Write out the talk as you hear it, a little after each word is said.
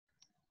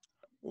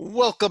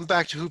Welcome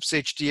back to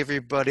HoopsHD,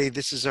 everybody.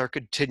 This is our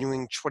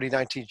continuing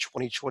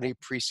 2019-2020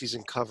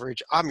 preseason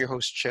coverage. I'm your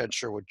host, Chad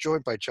Sherwood,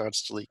 joined by John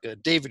Stalika,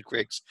 David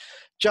Griggs,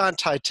 John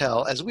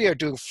Teitel, as we are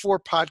doing 4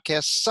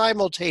 podcasts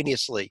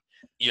simultaneously.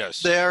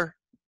 Yes. There,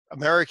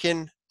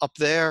 American, up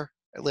there,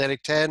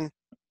 Atlantic 10.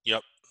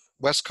 Yep.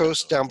 West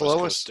Coast down below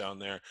us. West Coast down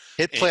there.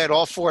 Hit play at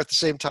all 4 at the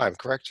same time,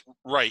 correct?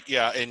 Right,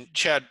 yeah. And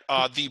Chad,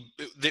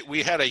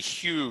 we had a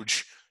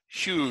huge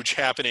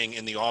happening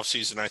in the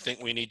offseason. I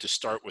think we need to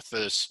start with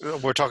this.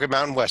 We're talking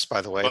Mountain West, by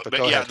the way. But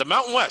go ahead. The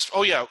Mountain West.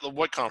 Oh, yeah.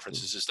 What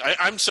conference is this?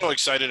 I'm so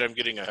excited. I'm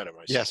getting ahead of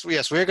myself.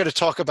 Yes. We're going to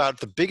talk about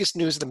the biggest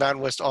news in the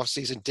Mountain West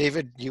offseason.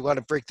 David, you want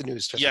to break the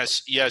news?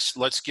 Yes.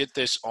 Let's get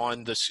this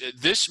on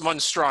this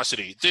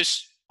monstrosity.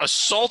 This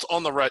assault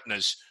on the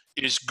retinas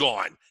is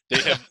gone.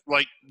 They have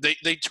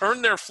they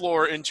turned their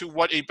floor into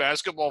what a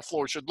basketball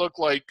floor should look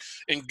like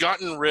and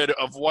gotten rid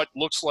of what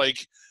looks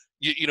like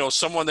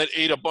someone that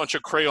ate a bunch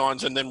of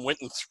crayons and then went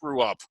and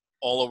threw up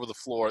all over the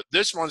floor.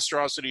 This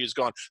monstrosity is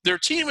gone. Their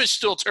team is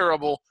still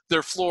terrible.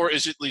 Their floor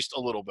is at least a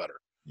little better.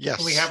 Yes.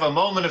 Can we have a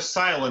moment of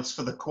silence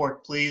for the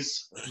court,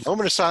 please?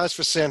 Moment of silence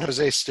for San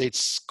Jose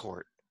State's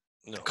court.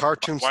 No.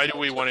 Cartoon. Why do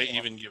we want to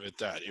even give it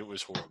that? It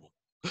was horrible.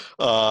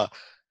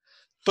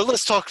 But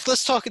let's talk.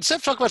 Instead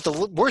of talking about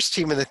the worst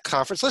team in the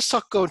conference, let's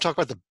go and talk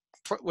about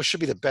what should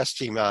be the best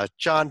team.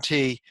 John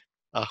T.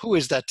 Who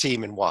is that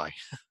team and why?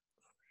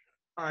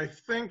 I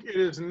think it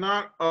is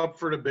not up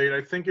for debate.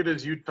 I think it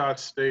is Utah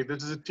State.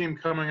 This is a team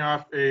coming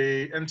off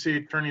a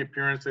NCAA tourney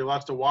appearance. They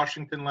lost to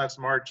Washington last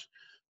March.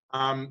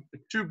 The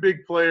 2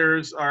 big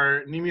players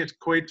are Neemias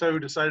Queta, who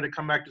decided to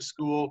come back to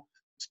school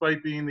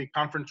despite being the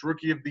conference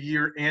rookie of the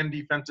year and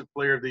defensive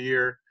player of the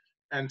year,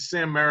 and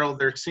Sam Merrill,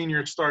 their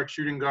senior star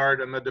shooting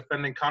guard and the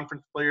defending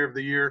conference player of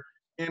the year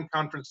and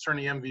conference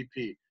tourney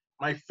MVP.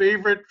 My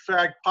favorite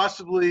fact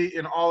possibly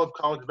in all of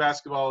college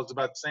basketball is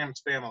about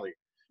Sam's family.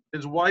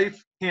 His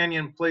wife,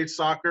 Canyon, plays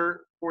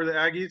soccer for the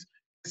Aggies.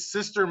 His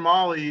sister,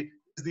 Molly,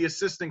 is the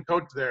assistant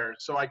coach there.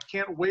 So I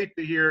can't wait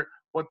to hear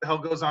what the hell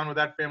goes on with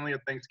that family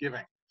at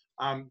Thanksgiving.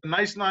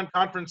 Nice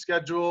non-conference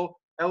schedule,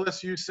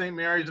 LSU, St.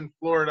 Mary's, and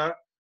Florida.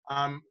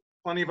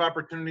 Plenty of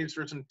opportunities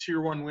for some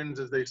Tier 1 wins,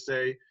 as they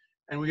say.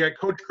 And we got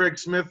Coach Craig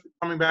Smith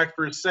coming back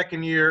for his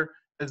second year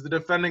as the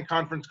defending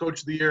conference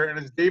coach of the year. And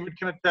as David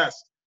can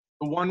attest,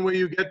 the one way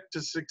you get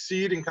to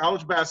succeed in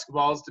college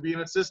basketball is to be an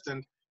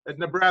assistant at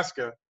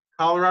Nebraska,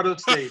 Colorado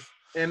State,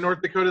 and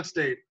North Dakota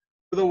State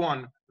for the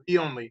one, the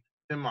only,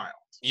 Tim Miles.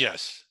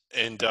 Yes,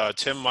 and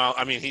Tim Miles,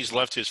 he's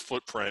left his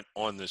footprint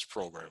on this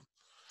program.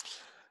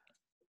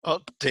 Oh,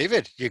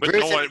 David, you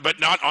agree with it? But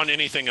not on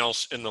anything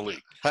else in the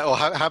league.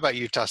 How about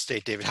Utah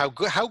State, David? How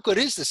good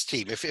is this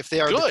team? If they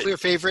are good. The clear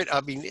favorite,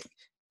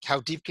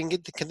 how deep can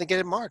they get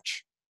in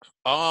March?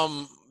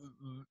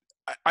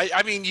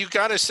 You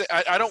got to say,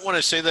 I don't want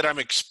to say that I'm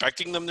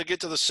expecting them to get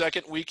to the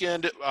second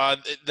weekend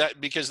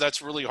because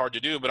that's really hard to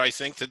do, but I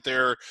think that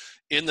they're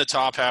in the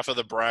top half of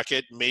the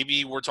bracket.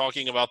 Maybe we're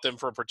talking about them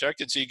for a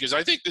protected seed because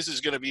I think this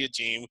is going to be a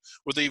team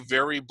with a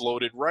very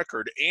bloated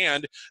record,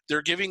 and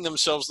they're giving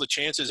themselves the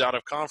chances out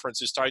of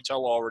conference, as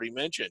Teitel already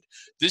mentioned.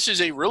 This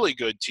is a really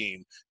good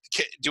team.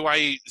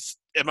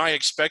 Am I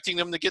expecting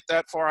them to get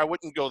that far? I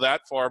wouldn't go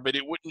that far, but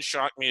it wouldn't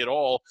shock me at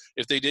all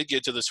if they did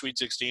get to the Sweet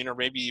 16 or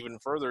maybe even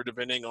further,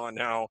 depending on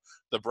how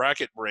the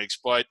bracket breaks.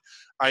 But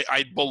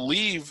I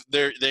believe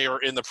they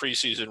are in the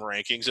preseason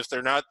rankings. If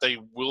they're not, they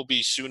will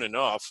be soon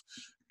enough.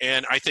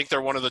 And I think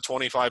they're one of the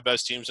 25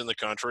 best teams in the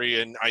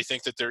country, and I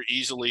think that they're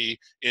easily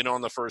in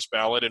on the first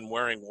ballot and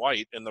wearing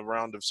white in the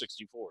round of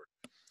 64.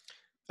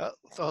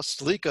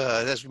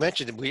 Stalika, as we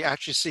mentioned, we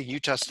actually see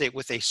Utah State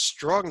with a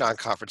strong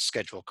non-conference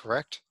schedule,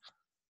 correct?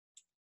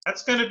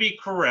 That's going to be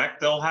correct.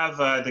 They'll have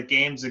the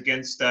games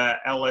against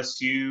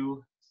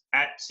LSU,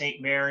 at St.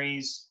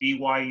 Mary's,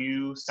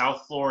 BYU,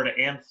 South Florida,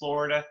 and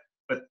Florida.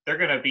 But they're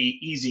going to be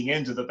easing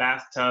into the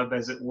bathtub,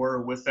 as it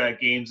were, with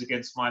games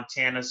against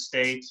Montana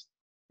State.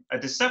 A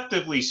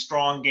deceptively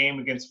strong game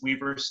against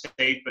Weber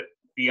State, but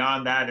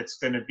beyond that, it's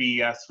going to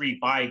be 3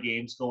 bye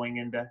games going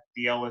into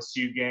the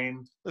LSU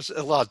game. It's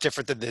a lot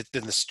different than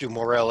the Stu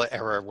Morrell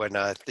era when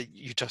the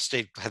Utah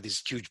State had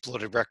these huge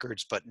bloated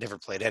records but never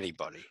played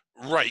anybody.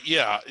 Right,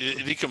 yeah,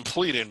 the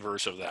complete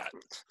inverse of that.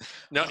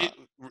 Now,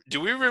 do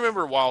we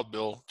remember Wild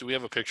Bill? Do we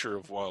have a picture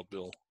of Wild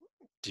Bill?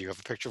 Do you have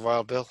a picture of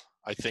Wild Bill?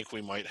 I think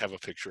we might have a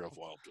picture of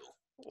Wild Bill.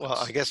 Well,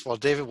 I guess while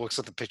David looks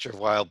at the picture of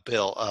Wild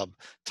Bill,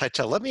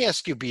 Teitel, let me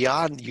ask you,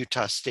 beyond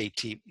Utah State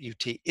team,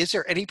 UT, is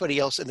there anybody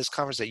else in this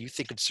conference that you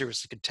think could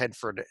seriously contend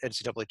for an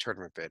NCAA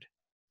tournament bid?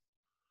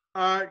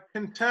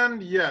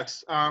 Contend,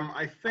 yes.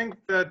 I think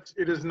that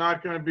it is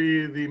not going to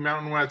be the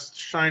Mountain West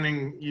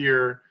shining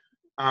year.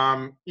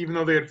 Even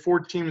though they had 4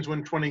 teams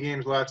win 20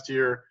 games last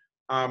year,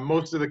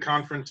 most of the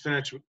conference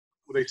finished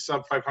with a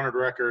sub-500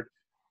 record.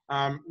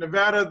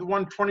 Nevada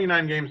won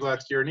 29 games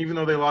last year, and even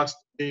though they lost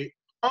a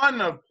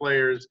ton of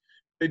players,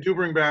 they do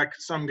bring back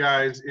some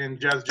guys in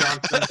Jazz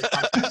Johnson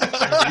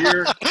the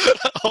year.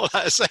 Hold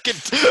on a second.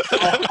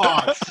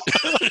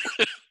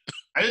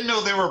 I didn't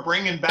know they were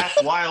bringing back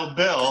Wild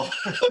Bill.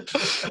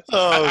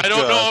 Oh, I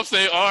don't know God. if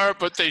they are,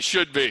 but they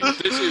should be.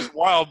 This is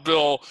Wild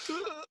Bill.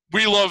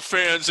 We love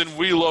fans and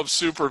we love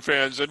super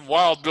fans, and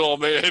Wild Bill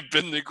may have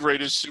been the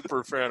greatest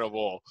super fan of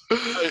all.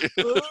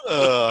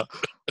 Uh,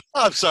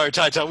 I'm sorry,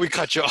 Ty. We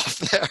cut you off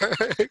there.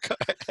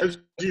 As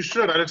you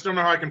should. I just don't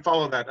know how I can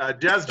follow that.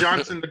 Jazz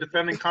Johnson, the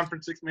defending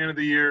Conference Sixth Man of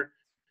the Year.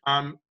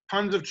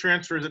 Tons of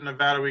transfers at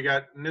Nevada. We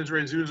got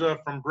Nizre Zuza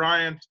from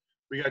Bryant.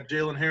 We got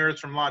Jalen Harris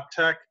from La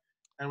Tech.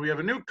 And we have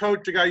a new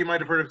coach, a guy you might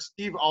have heard of,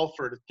 Steve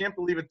Alford. I can't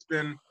believe it's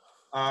been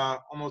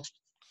almost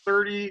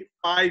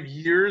 35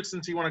 years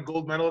since he won a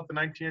gold medal at the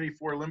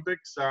 1984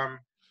 Olympics.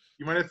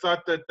 You might have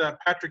thought that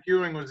Patrick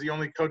Ewing was the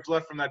only coach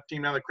left from that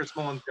team now that Chris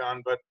Mullen's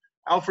gone, but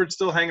Alford's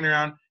still hanging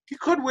around. He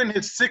could win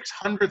his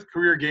 600th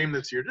career game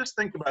this year. Just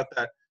think about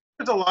that.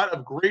 There's a lot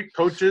of great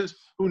coaches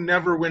who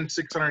never win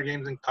 600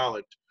 games in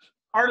college.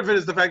 Part of it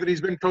is the fact that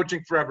he's been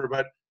coaching forever,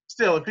 but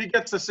still, if he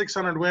gets to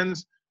 600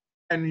 wins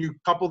and you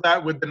couple that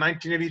with the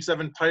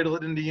 1987 title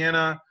at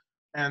Indiana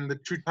and the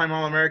two-time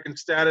All-American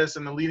status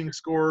and the leading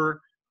scorer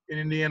in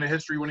Indiana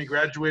history when he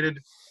graduated,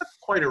 that's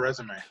quite a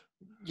resume.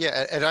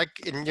 Yeah,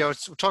 and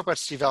talk about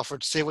Steve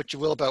Alford. Say what you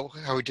will about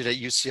how he did at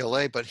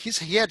UCLA, but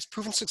he had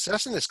proven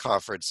success in this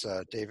conference,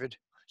 David.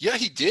 Yeah,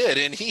 he did,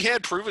 and he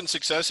had proven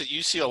success at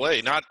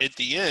UCLA, not at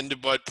the end,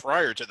 but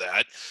prior to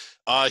that.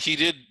 He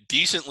did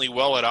decently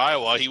well at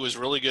Iowa. He was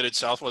really good at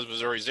Southwest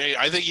Missouri State.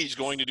 I think he's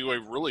going to do a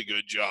really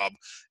good job.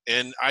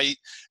 And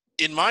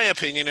in my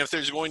opinion, if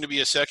there's going to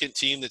be a second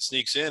team that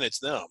sneaks in, it's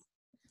them.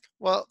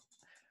 Well,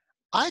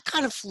 I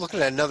kind of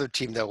looking at another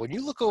team, though. When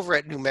you look over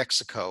at New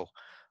Mexico,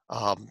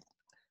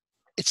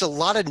 it's a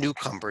lot of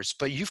newcomers,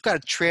 but you've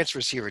got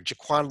transfers here.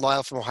 Jaquan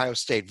Lyle from Ohio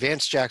State,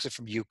 Vance Jackson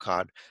from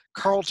UConn,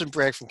 Carlton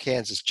Bragg from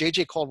Kansas,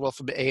 J.J. Caldwell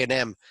from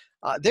A&M.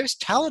 There's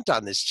talent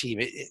on this team.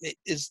 It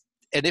is,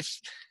 and if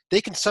they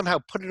can somehow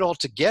put it all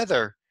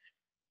together,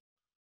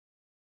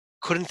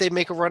 couldn't they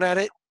make a run at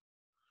it?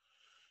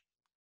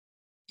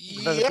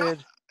 Another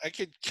bid? I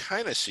could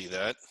kind of see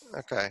that.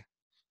 Okay.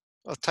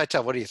 Well, Ty,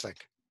 what do you think?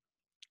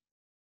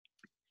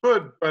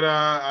 Could, but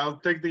I'll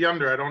take the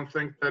under. I don't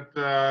think that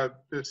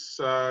this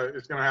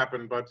is going to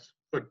happen, but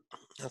could.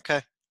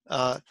 Okay.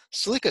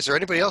 Salika, is there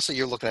anybody else that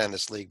you're looking at in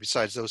this league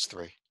besides those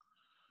three?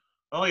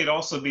 Well, you'd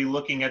also be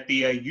looking at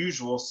the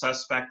usual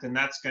suspect, and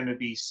that's going to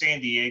be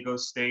San Diego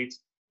State.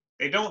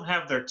 They don't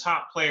have their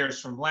top players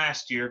from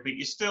last year, but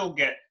you still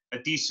get a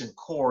decent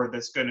core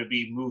that's going to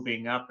be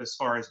moving up as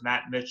far as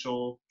Matt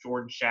Mitchell,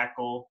 Jordan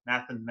Shackle,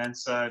 Nathan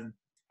Mensah, and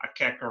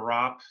Akeka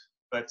Rop.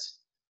 But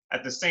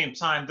at the same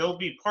time, they'll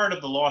be part of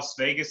the Las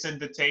Vegas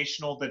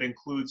Invitational that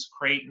includes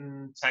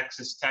Creighton,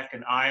 Texas Tech,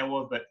 and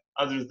Iowa. But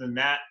other than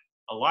that,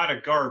 a lot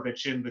of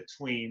garbage in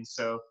between.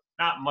 So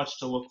not much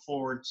to look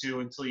forward to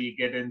until you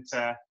get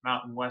into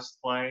Mountain West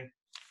play.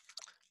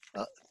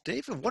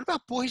 David, what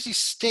about Boise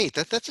State?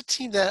 That's a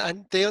team that I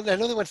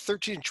know they went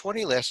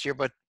 13-20 last year,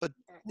 but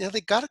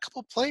they got a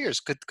couple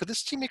players. Could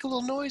this team make a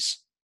little noise?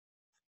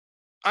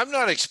 I'm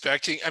not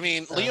expecting. I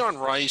mean, Leon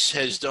Rice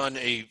has done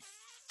a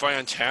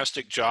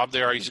fantastic job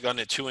there. He's gone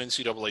to 2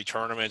 NCAA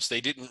tournaments.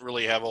 They didn't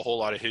really have a whole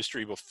lot of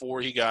history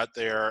before he got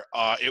there.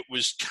 It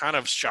was kind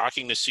of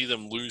shocking to see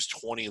them lose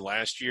 20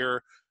 last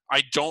year.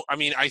 I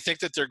think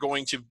that they're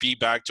going to be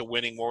back to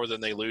winning more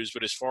than they lose,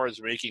 but as far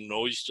as making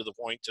noise to the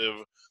point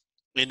of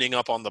ending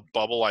up on the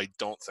bubble, I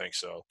don't think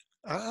so.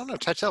 I don't know.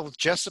 Titel with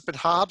Jessup and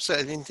Hobbs.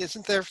 I mean,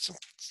 isn't there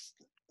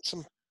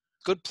some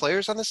good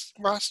players on this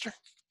roster?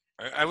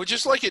 I would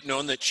just like it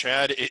known that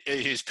Chad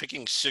is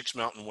picking 6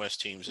 Mountain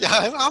West teams. Yeah,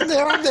 I'm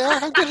there.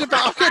 I'm getting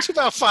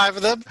about 5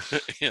 of them.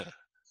 Yeah.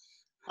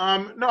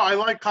 No, I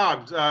like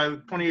Hobbs.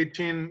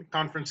 2018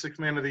 Conference Sixth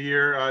Man of the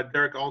Year.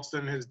 Derek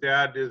Alston, his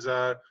dad, is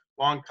a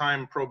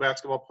longtime pro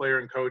basketball player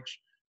and coach.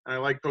 And I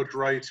like Coach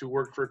Rice, who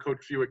worked for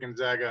Coach Few at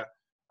Gonzaga.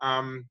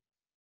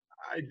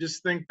 I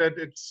just think that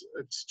it's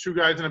 2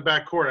 guys in a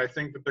backcourt. I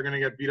think that they're going to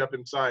get beat up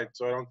inside,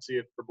 so I don't see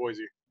it for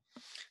Boise.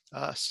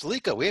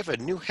 Salika, we have a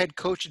new head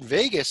coach in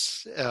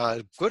Vegas.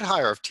 Good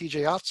hire of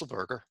TJ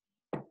Otzelberger.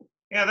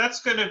 Yeah,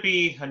 that's going to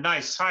be a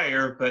nice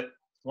hire, but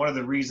one of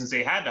the reasons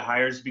they had to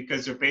hire is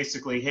because they're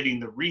basically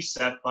hitting the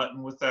reset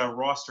button with a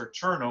roster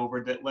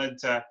turnover that led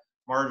to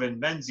Marvin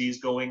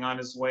Menzies going on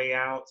his way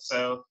out.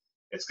 So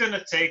it's going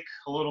to take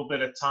a little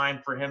bit of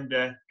time for him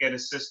to get a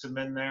system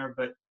in there,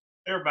 but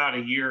they're about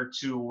a year or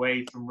 2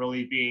 away from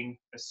really being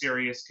a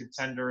serious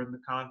contender in the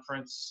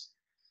conference.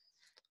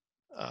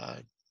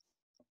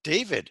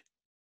 David,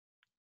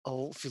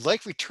 if you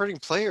like returning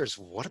players,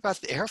 what about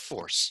the Air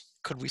Force?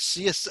 Could we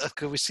see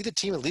the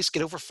team at least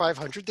get over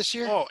 500 this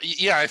year? Oh,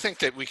 yeah, I think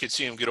that we could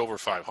see them get over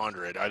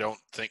 500. I don't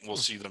think we'll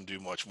see them do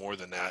much more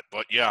than that.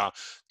 But, yeah,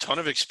 ton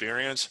of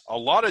experience, a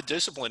lot of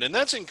discipline. And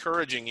that's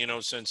encouraging,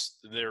 since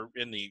they're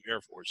in the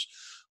Air Force.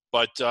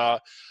 But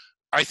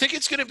I think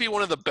it's going to be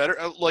one of the better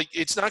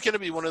it's not going to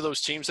be one of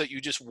those teams that you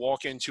just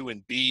walk into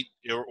and beat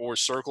or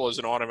circle as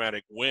an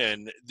automatic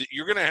win.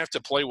 You're going to have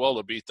to play well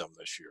to beat them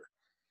this year.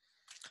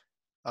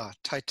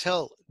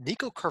 Titel,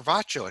 Nico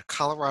Carvacho at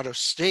Colorado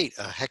State,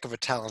 a heck of a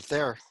talent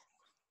there.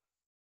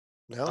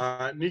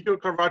 No? Nico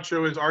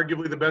Carvacho is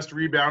arguably the best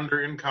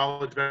rebounder in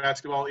college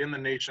basketball in the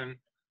nation.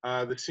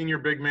 The senior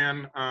big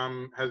man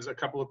has a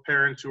couple of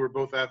parents who are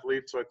both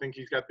athletes, so I think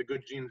he's got the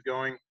good genes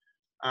going.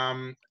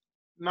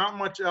 Not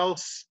much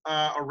else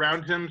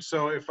around him,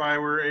 so if I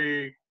were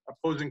a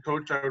opposing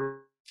coach, I would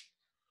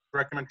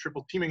recommend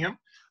triple teaming him.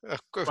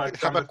 But How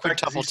the about fact is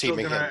quintuple he's still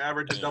teaming going to him?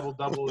 average a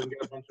double-double and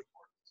get a bunch of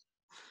points.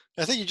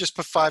 I think you just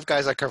put 5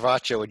 guys like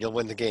Carvacho and you'll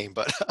win the game.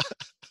 But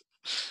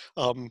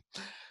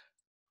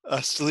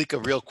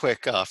Stalika, real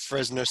quick,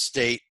 Fresno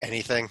State,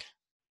 anything?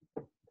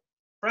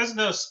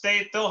 Fresno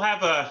State, they'll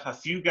have a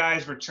few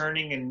guys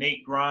returning in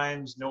Nate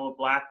Grimes, Noah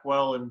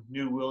Blackwell, and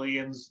New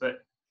Williams, but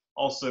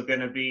also going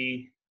to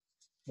be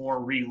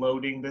more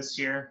reloading this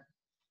year.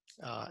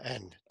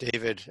 And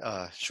David,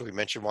 should we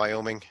mention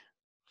Wyoming?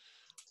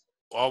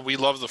 Well, we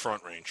love the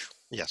Front Range.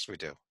 Yes, we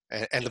do.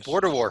 And the Yes.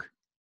 border war.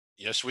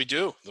 Yes, we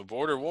do. The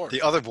border war.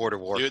 The other border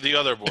war. The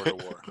other border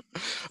war.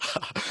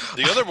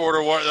 The other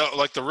border war,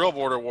 like the real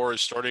border war,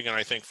 is starting in,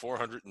 I think,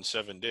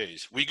 407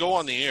 days. We go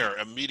on the air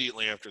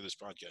immediately after this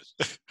podcast.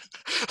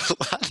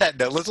 On that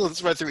note,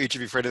 let's run through each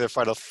of you for any of their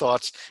final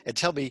thoughts and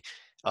tell me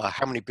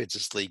how many bids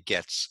this league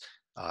gets.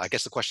 I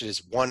guess the question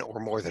is one or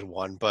more than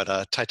one, but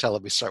Titel,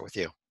 let me start with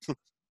you.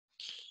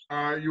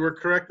 You were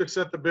correct to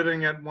set the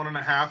bidding at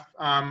 1.5.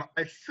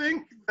 I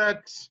think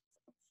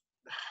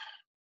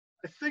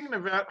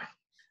Nevada.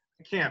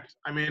 I can't.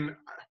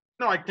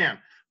 No, I can.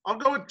 I'll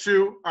go with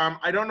 2.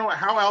 I don't know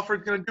how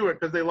Alfred's going to do it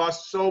because they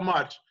lost so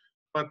much,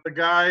 but the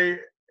guy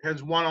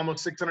has won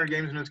almost 600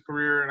 games in his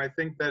career, and I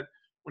think that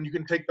when you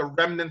can take the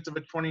remnants of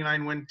a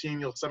 29-win team,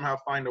 you'll somehow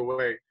find a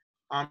way.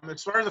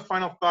 As far as the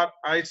final thought,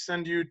 I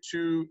send you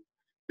to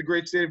the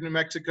great state of New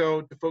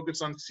Mexico to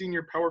focus on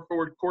senior power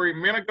forward Corey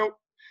Manigault.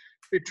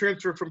 They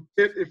transferred from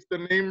Pitt. If the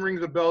name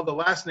rings a bell, the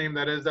last name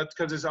that is, that's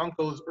because his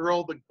uncle is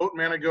Earl the Goat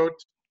Manigault.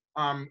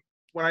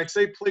 When I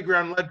say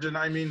playground legend,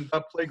 I mean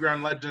the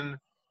playground legend.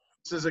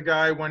 This is a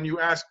guy, when you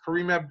ask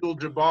Kareem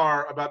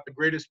Abdul-Jabbar about the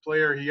greatest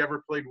player he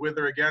ever played with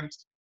or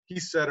against, he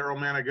said Earl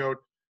Manigault.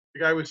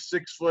 The guy was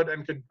 6 foot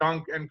and could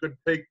dunk and could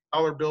take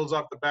dollar bills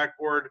off the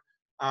backboard.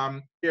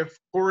 If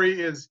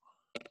Corey is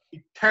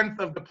a 10th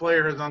of the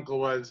player his uncle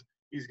was,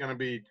 he's going to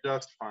be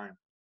just fine.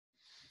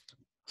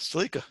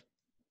 Stalika.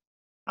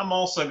 I'm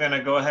also going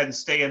to go ahead and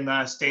stay in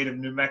the state of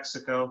New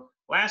Mexico.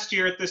 Last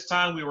year at this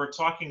time, we were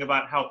talking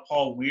about how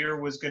Paul Weir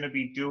was going to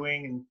be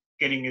doing and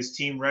getting his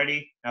team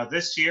ready. Now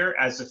this year,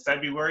 as of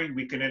February,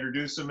 we can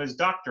introduce him as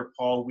Dr.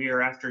 Paul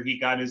Weir after he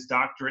got his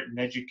doctorate in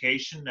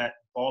education at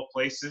Ball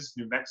Places,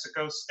 New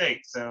Mexico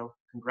State. So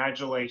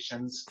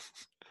congratulations.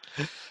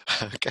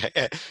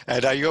 Okay.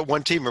 And are you at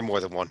one team or more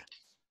than one?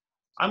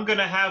 I'm going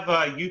to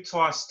have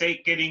Utah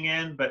State getting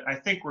in, but I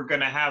think we're going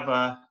to have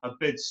a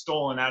bid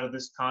stolen out of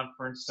this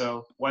conference.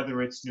 So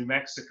whether it's New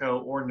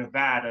Mexico or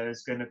Nevada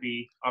is going to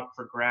be up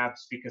for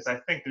grabs because I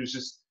think there's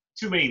just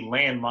too many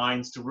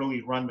landmines to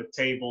really run the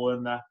table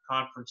in the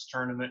conference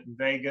tournament in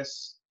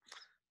Vegas.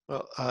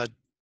 Well,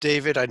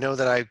 David, I know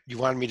that you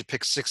wanted me to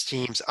pick 6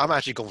 teams. I'm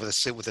actually going with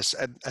this,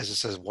 as it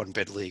says, one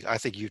bid league. I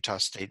think Utah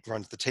State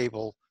runs the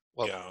table.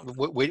 Well, yeah.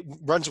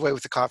 Runs away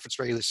with the conference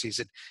regular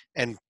season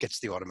and gets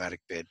the automatic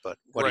bid. But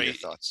what are your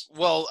thoughts?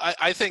 Well,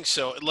 I think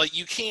so. Like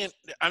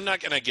I'm not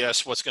going to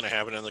guess what's going to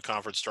happen in the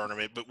conference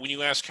tournament, but when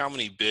you ask how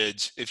many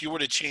bids, if you were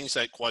to change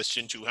that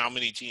question to how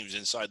many teams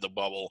inside the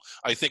bubble,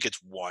 I think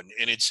it's 1,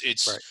 and it's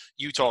right.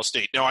 Utah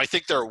State. Now, I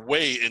think they're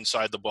way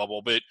inside the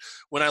bubble, but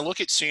when I look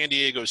at San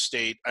Diego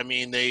State, I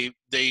mean, I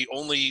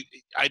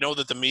know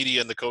that the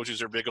media and the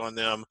coaches are big on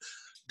them.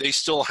 They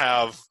still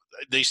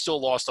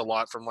lost a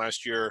lot from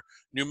last year.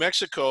 New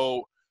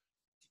Mexico,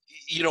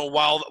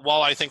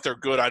 while I think they're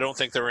good, I don't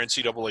think they're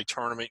NCAA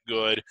tournament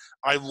good.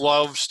 I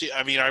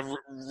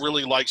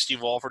really like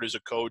Steve Alford as a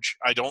coach.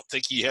 I don't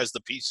think he has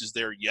the pieces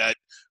there yet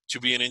to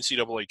be an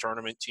NCAA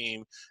tournament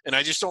team. And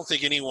I just don't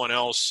think anyone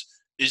else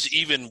is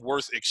even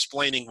worth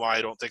explaining why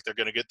I don't think they're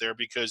going to get there,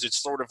 because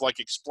it's sort of like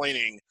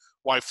explaining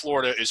why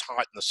Florida is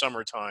hot in the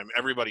summertime.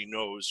 Everybody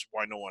knows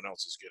why no one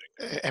else is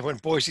getting it. And when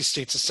Boise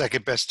State's the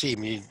second best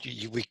team, you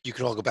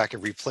can all go back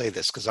and replay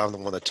this because I'm the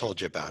one that told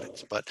you about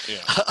it. But yeah,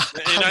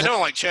 and I know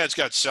like Chad's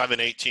got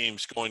 7-8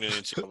 teams going to the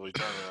NCAA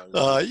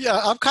tournament. Yeah,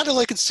 I'm kind of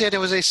liking San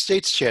Jose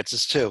State's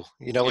chances too.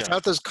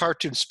 Without those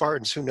cartoon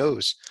Spartans, who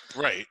knows?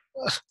 Right.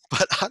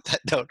 But on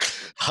that note,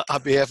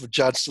 on behalf of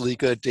John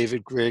Stalika,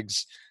 David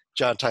Griggs,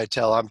 John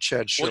Titel, I'm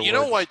Chad Sherwood.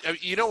 Well,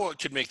 you know what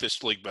could make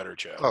this league better,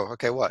 Chad? Oh,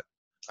 okay, what?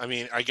 I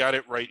mean, I got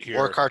it right here.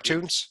 More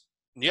cartoons?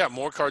 Yeah,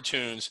 more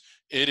cartoons.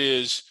 It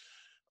is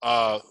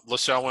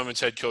LaSalle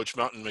women's head coach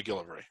Mountain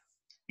McGillivray.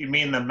 You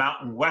mean the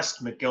Mountain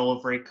West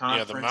McGillivray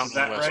Conference? Yeah, the Mountain is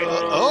that West.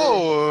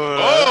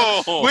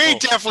 right? We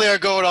definitely are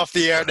going off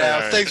the air now.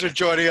 Right. Thanks for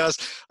joining us.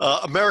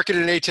 American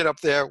and A10 up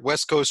there,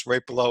 West Coast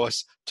right below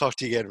us. Talk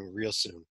to you again real soon.